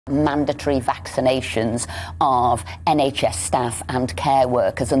mandatory vaccinations of NHS staff and care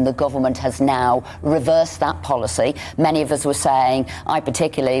workers, and the government has now reversed that policy. Many of us were saying, I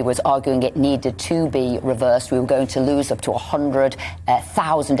particularly was arguing it needed to be reversed. We were going to lose up to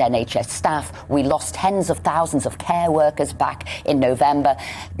 100,000 NHS staff. We lost tens of thousands of care workers back in November.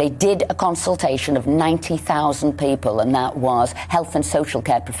 They did a consultation of 90,000 people, and that was health and social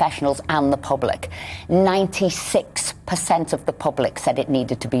care professionals and the public. 96% of the public said it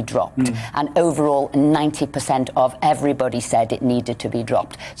needed to be dropped, and overall 90% of everybody said it needed to be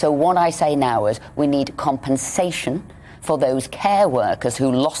dropped. So what I say now is we need compensation for those care workers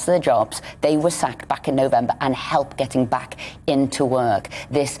who lost their jobs. They were sacked back in November, and help getting back into work.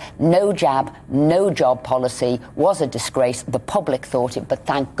 This no jab, no job policy was a disgrace. The public thought it, but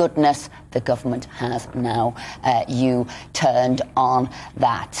thank goodness the government has now turned on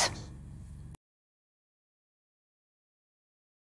that.